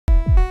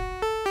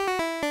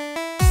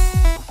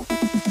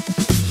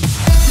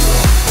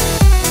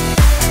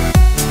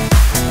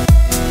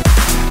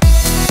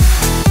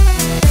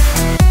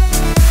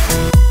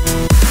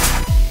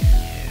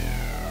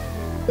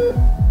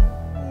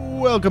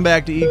Welcome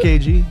back to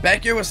EKG.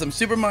 Back here with some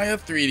Super Mario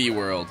 3D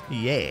World.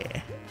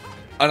 Yeah.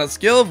 On a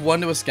scale of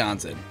 1 to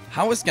Wisconsin,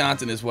 how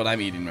Wisconsin is what I'm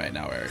eating right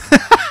now, Eric?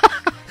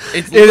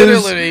 It's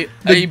literally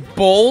a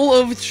bowl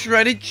of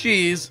shredded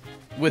cheese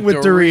with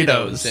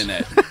Doritos in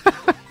it.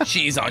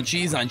 Cheese on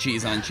cheese on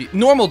cheese on cheese.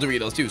 Normal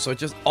Doritos, too, so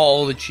it's just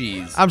all the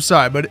cheese. I'm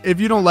sorry, but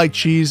if you don't like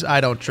cheese, I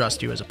don't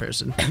trust you as a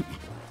person.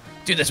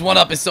 Dude, this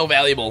one-up is so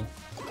valuable.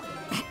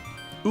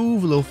 Ooh, a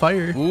little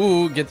fire.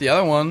 Ooh, get the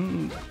other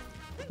one.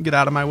 Get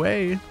out of my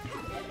way.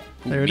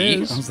 There it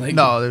is. I was like,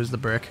 no, there's the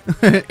brick.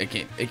 it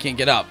can't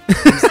get up.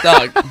 I'm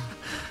stuck.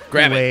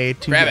 Grab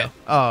it. Grab it.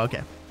 Oh,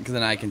 okay. Because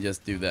then I can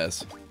just do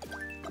this.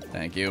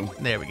 Thank you.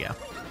 There we go.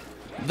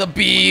 The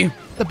bee.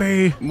 The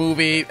bee.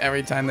 Movie.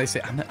 Every time they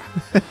say, I'm not.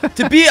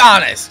 To be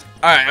honest.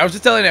 All right, I was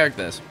just telling Eric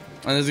this.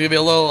 And there's going to be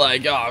a little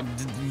like, oh,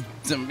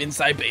 some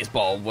inside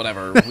baseball,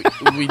 whatever.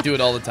 We do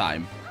it all the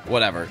time.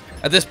 Whatever.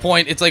 At this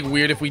point, it's like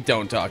weird if we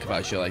don't talk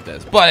about shit like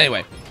this. But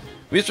anyway,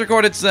 we just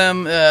recorded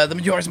some The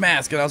Majora's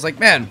Mask. And I was like,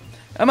 man,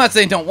 I'm not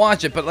saying don't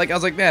watch it, but like I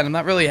was like, man, I'm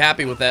not really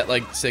happy with that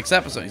like 6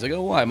 episodes. He's like,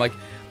 oh, why? I'm like,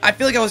 I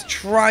feel like I was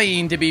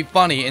trying to be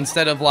funny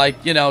instead of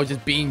like, you know,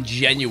 just being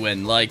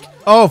genuine. Like,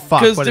 oh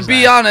fuck. Because to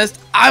be honest,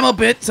 I'm a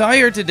bit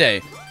tired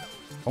today.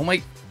 Oh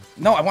my,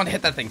 no, I want to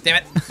hit that thing.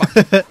 Damn it.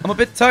 Fuck. I'm a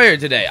bit tired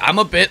today. I'm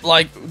a bit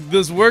like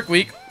this work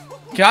week.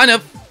 Kind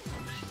of.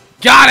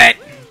 Got it.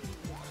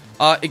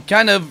 It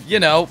kind of, you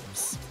know,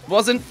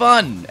 wasn't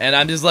fun, and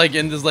I'm just like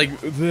in this like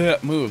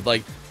mood.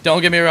 Like,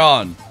 don't get me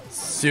wrong.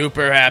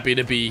 Super happy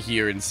to be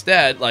here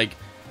instead. Like,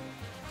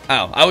 I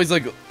always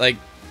like, were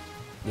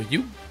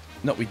you?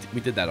 No, we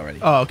did that already.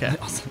 Oh, okay.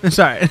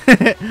 Sorry.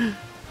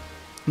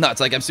 No, it's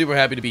like I'm super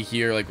happy to be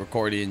here, like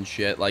recording and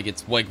shit. Like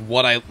it's like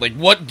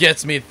what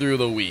gets me through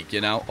the week,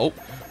 you know? Oh,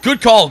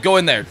 good call. Go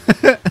in there.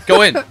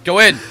 Go in. Go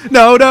in.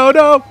 No, no,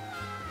 no.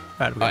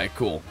 All right,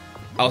 cool.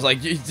 I was like,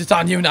 it's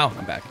on you now.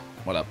 I'm back.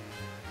 What up?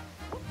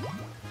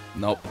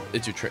 Nope,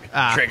 it's your trigger.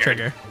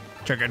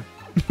 Triggered.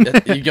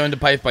 You go into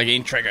pipe by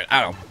getting triggered.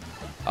 I don't know.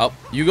 Oh,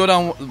 you go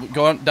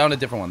down a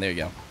different one. There you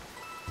go.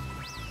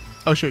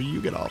 Oh, sure,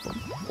 you get all of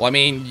them. Well, I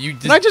mean, you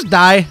just... Did I just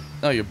die?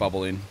 No, you're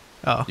bubbling.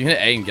 Oh. You hit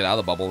A and get out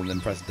of the bubble and then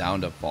press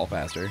down to fall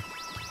faster.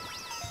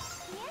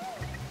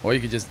 Or you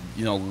could just,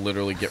 you know,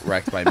 literally get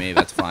wrecked by me.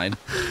 That's fine.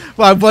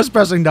 Well, I was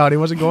pressing down. He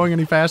wasn't going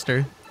any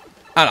faster.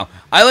 I don't know.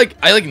 I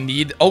like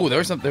need... Oh, there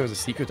was a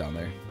secret down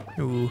there.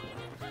 Ooh.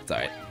 It's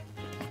alright.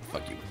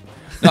 Fuck you.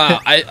 No,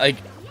 I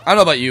don't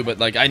know about you, but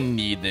like I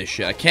need this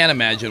shit. I can't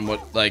imagine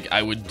what like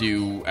I would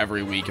do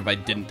every week if I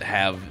didn't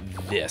have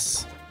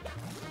this.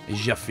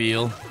 Je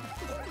feel.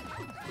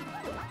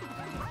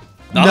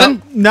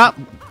 Nothing?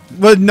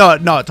 Well,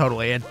 no,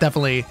 totally. It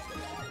definitely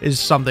is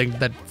something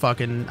that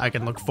fucking I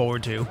can look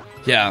forward to.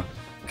 Yeah,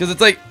 because it's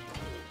like,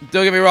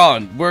 don't get me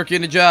wrong,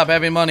 working a job,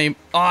 having money,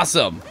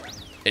 awesome.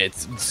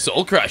 It's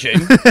soul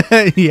crushing.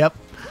 Yep.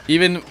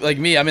 Even like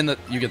me, I'm in the.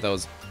 You get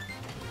those.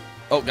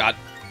 Oh God.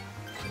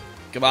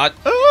 Come on.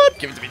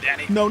 Give it to me,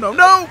 Daddy. No, no,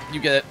 no. You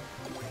get it.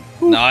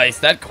 Ooh. Nice.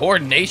 That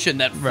coordination,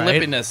 that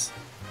flippiness.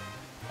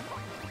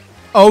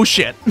 Oh,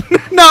 shit.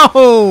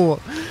 No.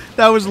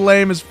 That was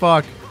lame as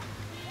fuck.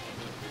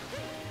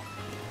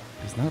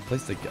 There's not a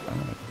place to go.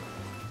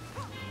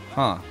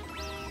 Huh.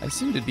 I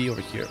seem to be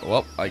over here.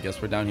 Well, I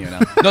guess we're down here now.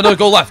 No,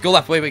 go left. Go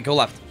left. Wait, go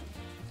left.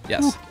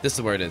 Yes. Ooh. This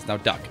is where it is. Now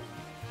duck.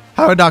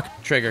 How do I duck?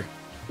 Trigger.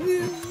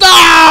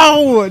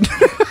 No!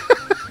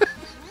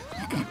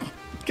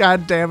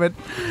 God damn it.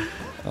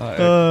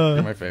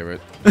 You're my favorite.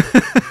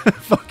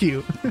 Fuck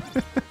you.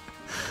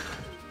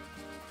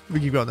 We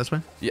keep going this way?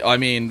 Yeah, I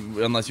mean,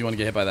 unless you want to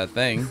get hit by that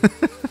thing.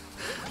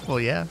 Well,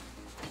 yeah.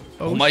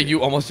 Oh my,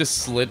 you almost just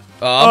slid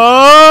up.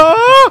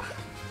 Oh!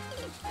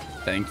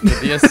 Thank you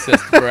for the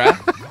assist,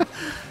 bruh.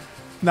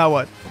 Now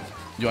what?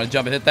 You want to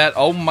jump and hit that?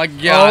 Oh my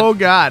God. Oh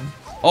God.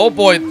 Oh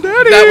boy. Daddy.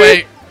 That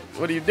way.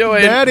 What are you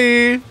doing?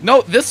 Daddy.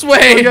 No, this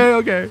way.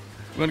 Okay.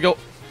 We're going to go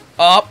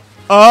up.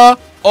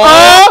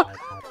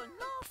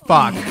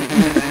 Fuck.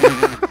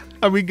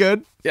 Are we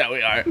good? Yeah,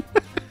 we are.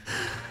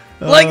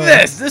 Like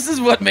this. This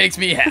is what makes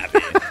me happy.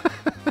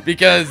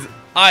 Because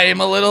I am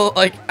a little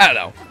like, I don't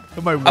know.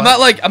 I'm not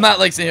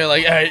like sitting here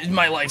like, hey,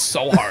 my life's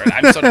so hard.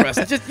 I'm so depressed.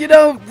 It's just, you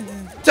know,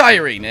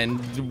 tiring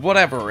and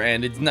whatever,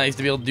 and it's nice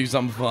to be able to do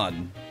something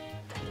fun.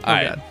 All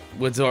right.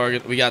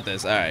 We got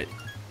this. All right.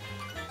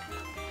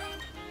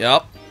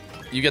 Yep.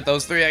 You get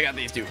those 3, I got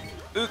these 2.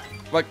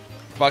 Fuck,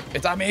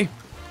 it's on me.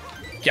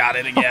 Got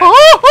it again.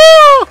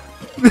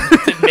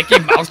 Did Mickey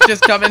Mouse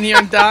just come in here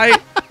and die?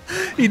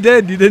 He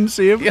did. You didn't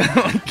see him?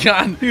 Oh my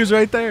God. He was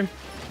right there.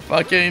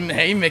 Fucking,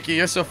 hey Mickey,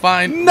 you're so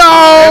fine.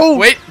 No!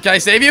 Wait, can I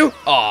save you?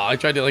 Oh, I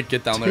tried to like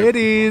get down there.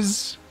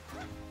 Titties.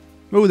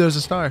 Ooh, there's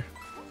a star.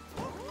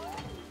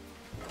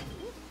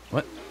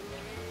 What?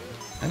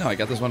 I know, I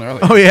got this one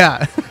earlier. Oh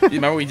yeah. You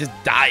remember we just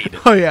died?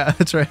 Oh yeah,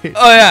 that's right.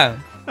 Oh yeah.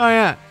 Oh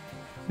yeah.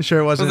 Sure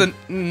it wasn't.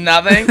 Wasn't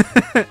nothing?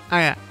 Oh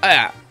yeah. Oh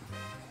yeah.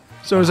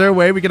 So is there a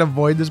way we can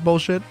avoid this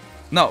bullshit?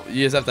 No,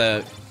 you just have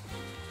to...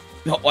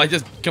 No, I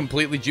just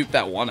completely juked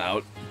that one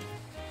out.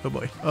 Oh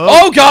boy.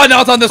 Oh God,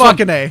 now it's on this one.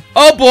 Fucking A.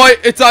 Oh boy,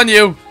 it's on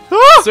you.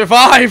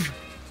 Survive.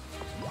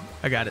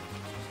 I got it.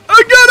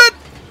 I got it!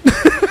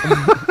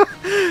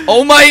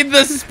 Oh my,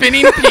 the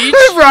spinning peach.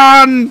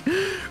 Run!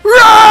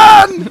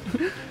 Run!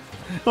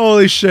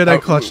 Holy shit, I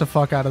clutched the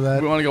fuck out of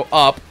that. We want to go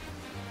up.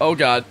 Oh,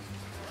 God.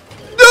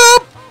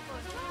 Nope!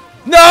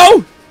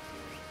 No!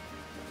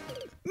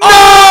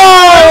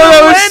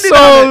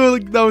 Oh,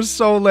 that was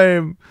so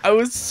lame. I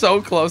was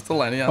so close to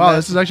landing on that. Wow,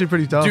 this is actually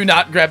pretty tough. Do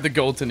not grab the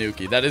gold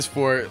Tanuki. That is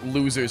for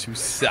losers who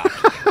suck.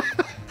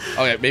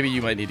 Okay, maybe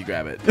you might need to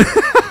grab it.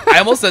 I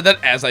almost said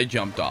that as I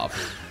jumped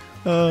off.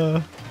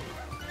 Alright.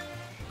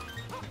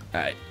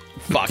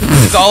 Fuck.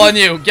 It's all on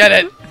you. Get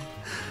it.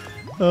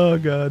 Oh,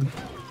 God.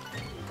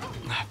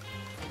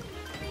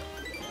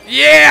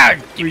 Yeah!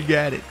 We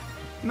got it.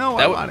 No,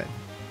 That I want it.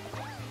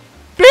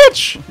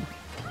 Bitch!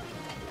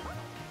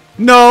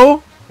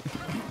 No!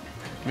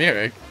 Come here,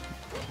 Rick.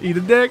 Eat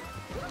a dick.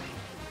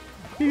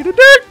 Eat a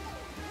dick!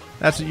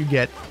 That's what you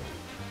get.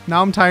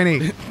 Now I'm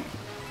tiny.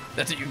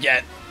 That's what you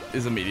get.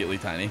 Is immediately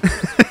tiny.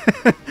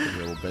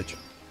 Little bitch.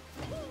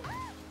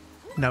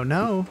 No,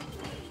 no.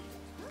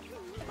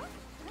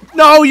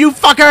 No, you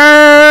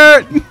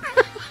fucker!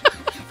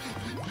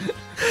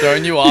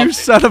 Throwing you off You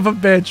son of a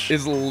bitch.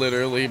 is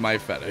literally my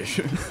fetish.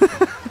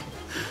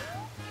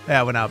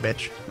 Yeah, went out,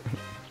 bitch.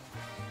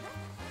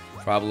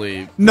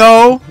 Probably.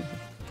 No!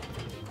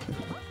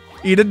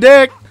 Eat a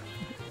dick!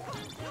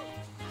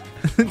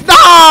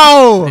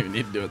 No! Didn't even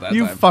need to do it that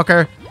You time.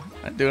 fucker.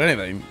 I didn't do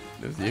anything.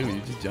 It was you.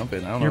 You just jump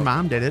in. I don't know. Your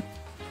mom did it.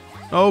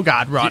 Oh,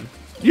 God, run.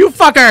 You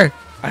fucker!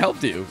 I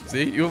helped you.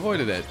 See? You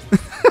avoided it.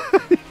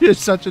 You're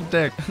such a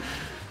dick.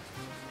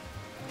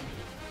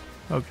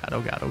 Oh, God,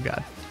 oh, God, oh,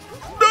 God.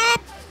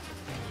 Nope.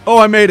 Oh,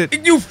 I made it.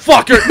 You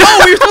fucker!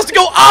 No! You're supposed to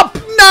go up!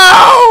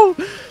 No!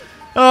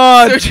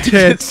 Oh, Dude, you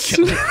tits. just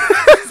killed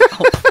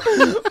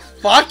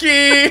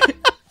Fucky!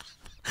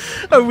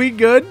 Are we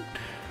good?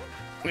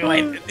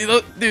 Wait,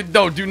 dude,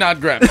 no, do not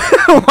grab it.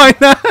 Why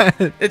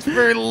not? It's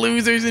for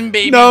losers and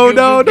baby No, goo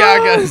no, goo no.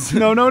 gagas.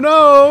 No, no,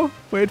 no.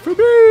 Wait for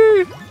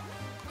me.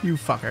 You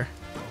fucker.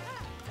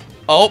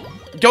 Oh,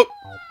 go.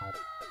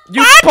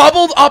 You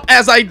bubbled up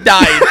as I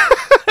died.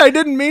 I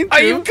didn't mean to.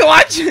 Are you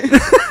clutch?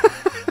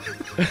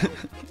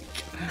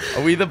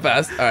 Are we the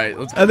best? All right,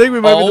 let's go. I think we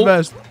might be the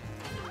best.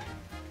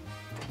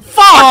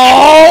 Fuck!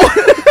 Oh!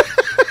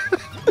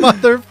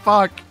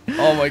 Motherfuck.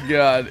 Oh my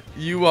god.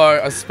 You are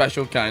a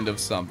special kind of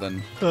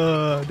something.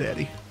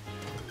 Daddy.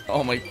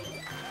 Oh my.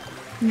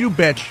 You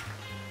bitch.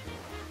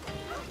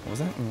 What was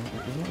that?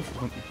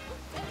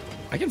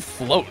 I can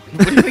float.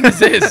 What do you think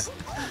this is?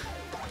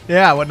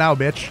 Yeah, what now,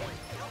 bitch?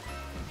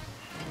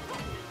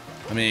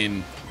 I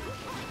mean,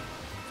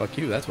 fuck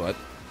you, that's what.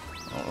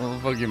 Oh,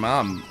 fuck your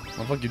mom.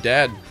 Oh, fuck your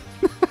dad.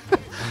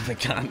 Oh my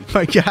god.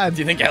 My God. Do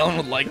you think Ellen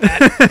would like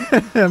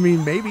that? I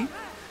mean, maybe.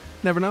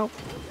 Never know.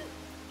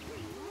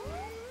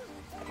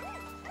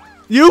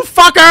 You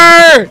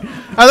fucker!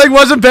 I like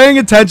wasn't paying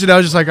attention. I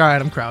was just like, all right,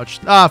 I'm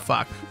crouched. Ah,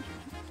 fuck.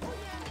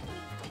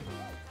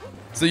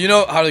 So you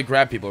know how to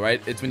grab people,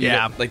 right? It's when you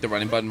Yeah. get like the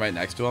running button right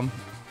next to them.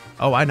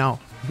 Oh, I know.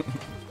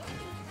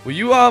 Well,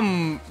 you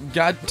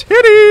got.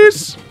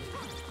 Titties!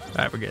 All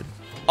right, we're good.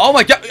 Oh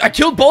my god! I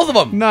killed both of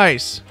them.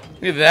 Nice.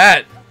 Look at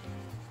that.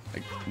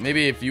 Like,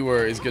 maybe if you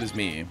were as good as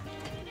me,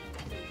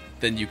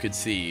 then you could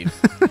see.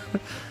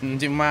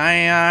 Into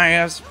my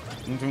eyes.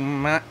 Into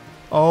my.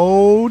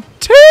 Oh,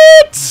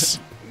 tits!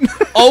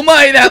 Oh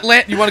my! That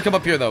land. You want to come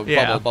up here though?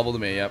 Yeah. Bubble to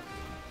me. Yep.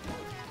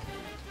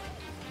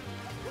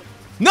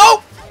 No!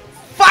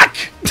 Fuck!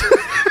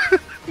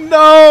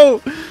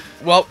 No!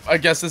 Well, I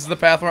guess this is the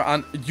path we're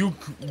on. You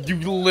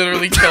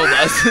literally killed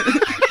us. You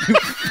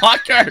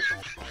fucker.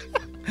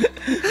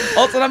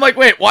 All of a sudden, I'm like,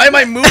 wait, why am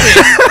I moving?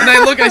 And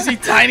I look, I see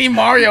tiny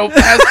Mario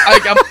pass,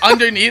 like, I'm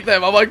underneath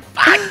him. I'm like,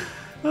 fuck.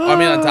 I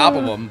mean, on top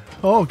of him.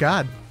 Oh,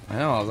 God. I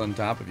know, I was on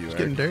top of you, It's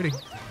Eric. getting dirty.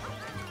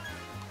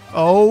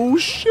 Oh,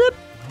 shit.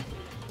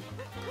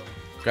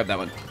 Grab that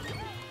one.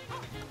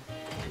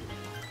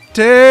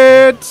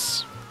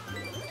 Tits!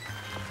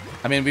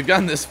 I mean, we've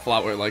gotten this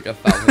flower like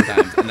 1,000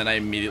 times, and then I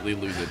immediately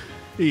lose it.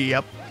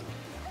 Yep.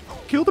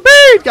 Kill the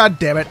bee! God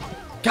damn it.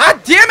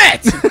 God damn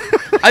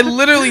it! I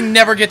literally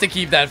never get to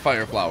keep that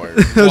fire flower.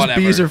 Those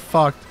Whatever. bees are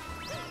fucked.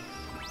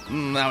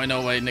 Now I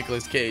know why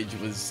Nicolas Cage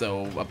was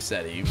so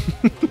upsetty.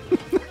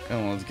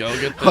 Come on, let's go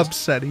get this.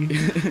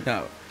 Upsetty.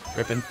 No.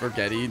 Rippin'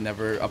 forgetty,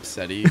 never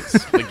upsetty.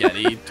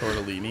 Spaghetti,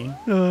 tortellini.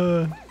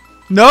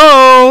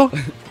 No!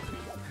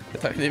 I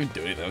thought I didn't even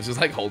do anything. I was just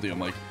like holding him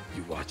like,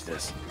 you watch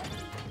this.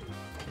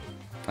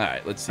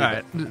 Alright, let's see.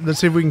 Alright, let's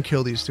see if we can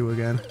kill these two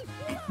again.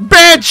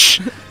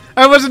 Bitch!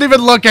 I wasn't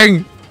even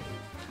looking!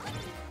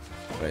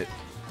 Wait.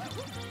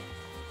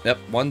 Yep,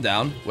 one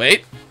down.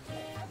 Wait.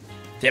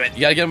 Damn it,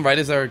 you gotta get them right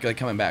as they're like,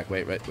 coming back.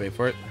 Wait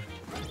for it.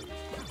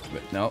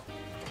 Wait, no.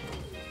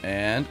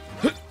 And...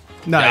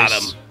 Nice.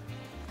 Got him.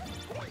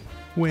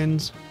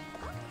 Wins.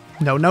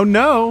 No, no,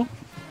 no!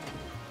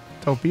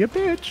 Don't be a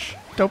bitch.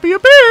 Don't be a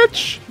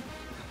bitch!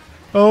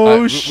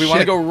 Oh, shit. We want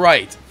to go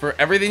right. For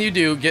everything you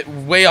do, get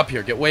way up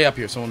here. Get way up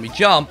here. So when we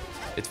jump,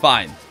 it's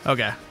fine.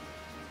 Okay.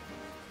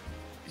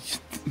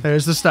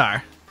 There's the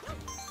star.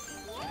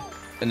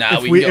 And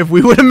now if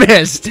we would have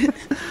missed.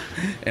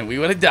 And we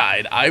would have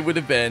died. I would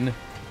have been...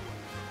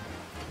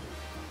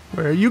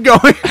 Where are you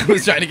going? I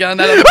was trying to get on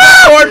that other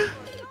platform.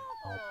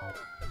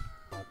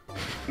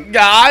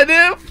 God,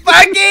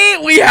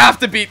 fucking, we have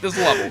to beat this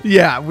level.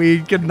 Yeah,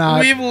 we could not.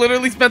 We've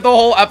literally spent the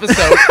whole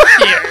episode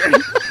here.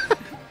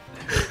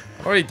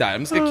 I already died.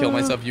 I'm just gonna kill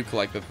myself. You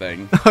collect the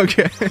thing.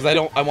 Okay. Because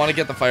I want to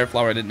get the fire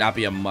flower and it not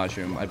be a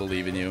mushroom. I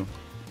believe in you.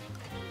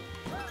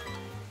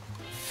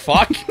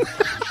 Fuck.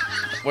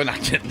 We're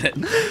not getting it.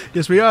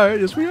 Yes, we are.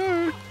 Yes, we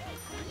are.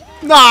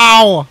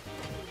 No.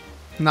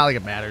 Not like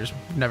it matters.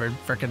 Never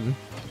freaking.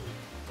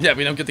 Yeah,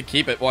 we don't get to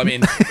keep it. Well, I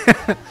mean,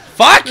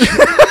 fuck.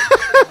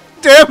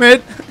 Damn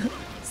it.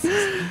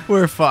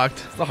 We're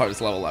fucked. It's the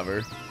hardest level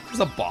ever. It's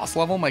a boss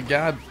level. My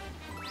God.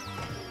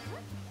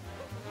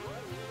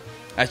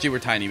 Actually, we're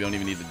tiny. We don't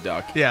even need to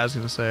duck. Yeah, I was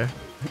gonna say.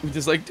 We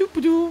just like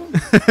doop-a-doo.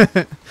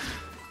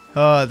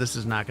 Oh, this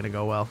is not gonna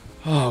go well.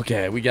 Oh,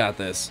 okay, we got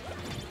this.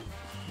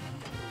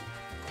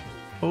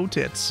 Oh,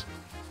 tits.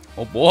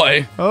 Oh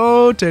boy.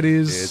 Oh,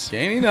 titties. It's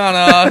gaining on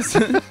us.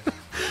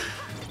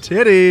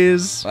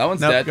 Titties. That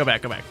one's nope, dead. Go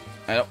back. Go back.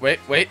 I don't,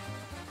 wait.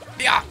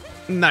 Yeah.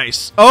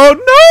 Nice.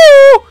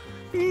 Oh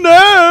no!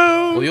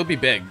 No. Well, you'll be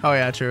big. Oh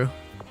yeah, true.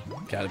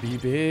 Gotta be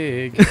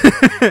big.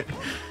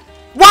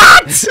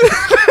 What?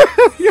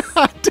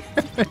 God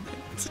damn it.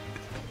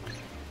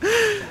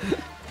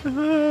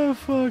 Oh,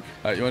 fuck.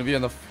 Alright, you want to be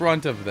on the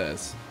front of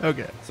this.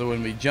 Okay. So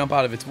when we jump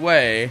out of its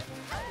way...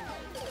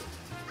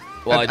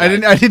 Well, I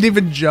didn't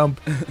even jump.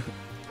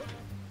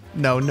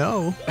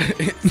 No.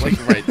 It's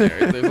like right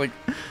there. There's like...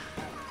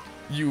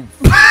 You...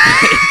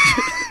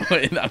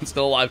 Wait, I'm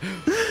still alive.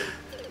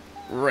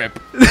 Rip.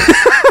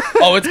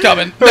 Oh, it's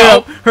coming.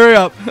 No! Hurry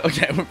up.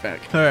 Okay, we're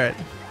back. Alright.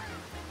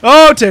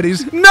 Oh,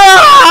 titties.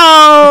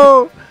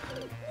 No!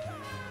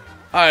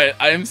 Alright,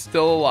 I am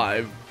still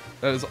alive.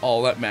 That is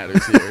all that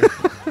matters here.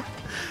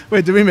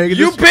 Wait, did we make it?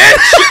 You bitch!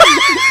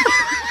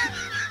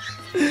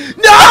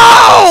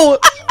 No!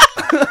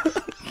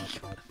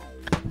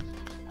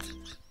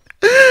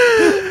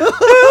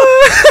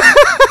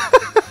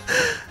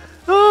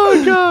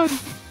 Oh, God.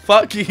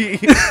 Fuck you.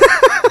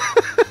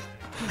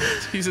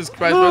 Jesus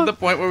Christ, we're at the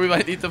point where we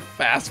might need to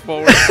fast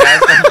forward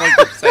past the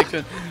like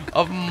section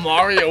of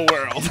Mario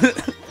World.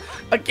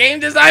 A game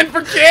designed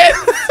for kids!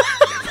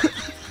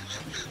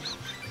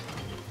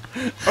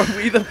 Are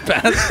we the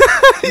best?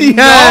 Yes.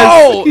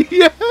 No!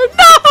 Yeah.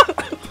 No!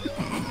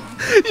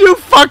 You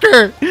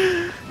fucker!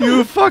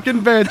 You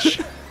fucking bitch.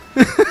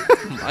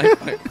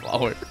 My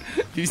flower.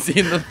 You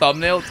seen the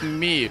thumbnail? It's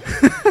me.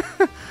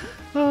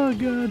 Oh,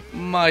 God.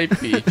 My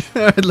peach.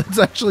 Alright, let's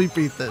actually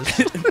beat this.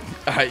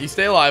 Alright, you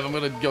stay alive. I'm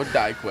gonna go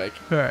die quick.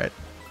 Alright.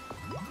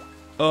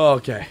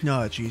 Okay.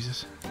 Oh,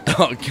 Jesus.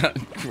 Oh,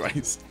 God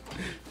Christ.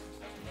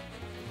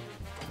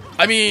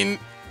 I mean...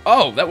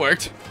 Oh, that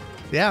worked.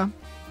 Yeah.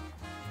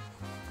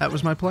 That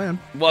was my plan.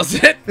 Was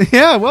it?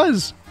 Yeah, it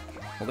was.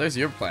 Well, there's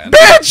your plan.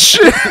 Bitch!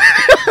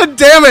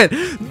 Damn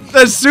it!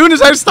 As soon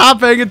as I stop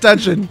paying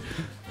attention.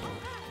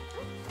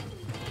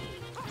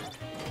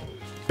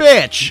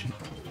 Bitch!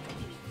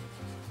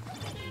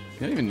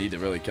 You don't even need to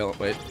really kill it.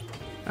 Wait.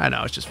 I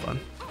know, it's just fun.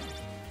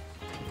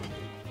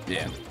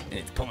 Yeah, and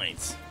it's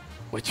points.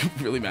 Which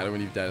really matter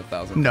when you've died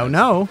 1,000 No, times.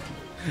 no.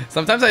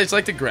 Sometimes I just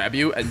like to grab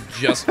you and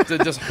just to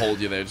just hold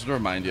you there, just to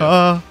remind you.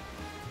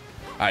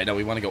 Alright, now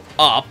we want to go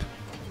up.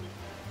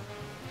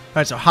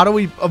 Alright, so how do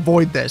we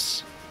avoid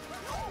this?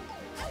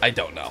 I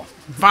don't know.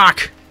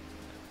 Fuck!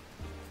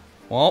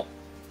 Well,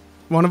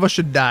 One of us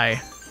should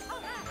die.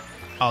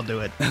 I'll do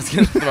it. that's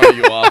gonna throw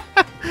you off.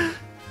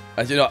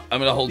 You know, I'm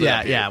gonna hold it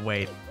up here. Yeah,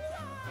 wait.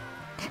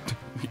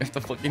 You have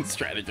to fucking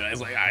strategize.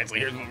 Like, alright, so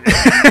here's what we're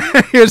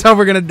gonna Here's how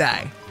we're gonna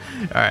die.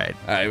 Alright.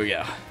 Alright, here we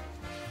go.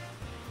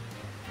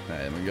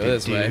 Alright, I'm gonna go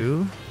this way.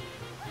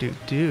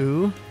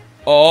 Do.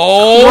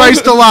 Oh!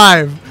 Christ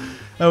alive!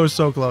 That was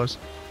so close.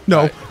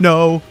 No, Right.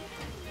 no.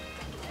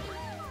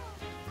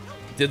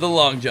 Did the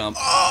long jump.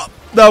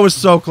 That was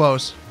so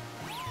close.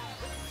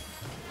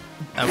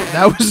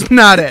 That was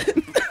not it.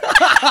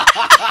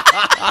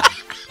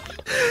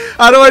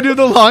 How do I do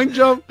the long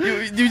jump?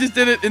 You just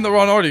did it in the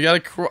wrong order. You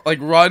gotta like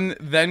run,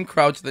 then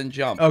crouch, then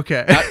jump.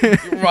 Okay.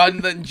 Not run,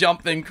 then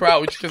jump, then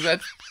crouch, because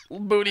that's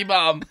booty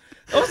bomb.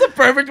 That was the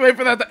perfect way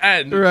for that to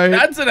end. Right.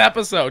 That's an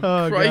episode.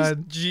 Oh, Christ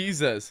God.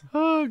 Jesus.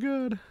 Oh,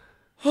 God.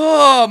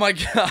 Oh, my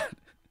God.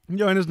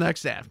 Join us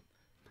next time.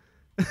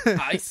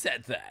 I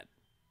said that.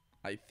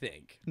 I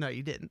think. No,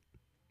 you didn't.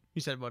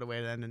 You said what a way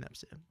to end an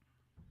episode.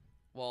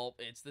 Well,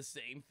 it's the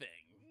same thing.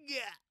 Yeah.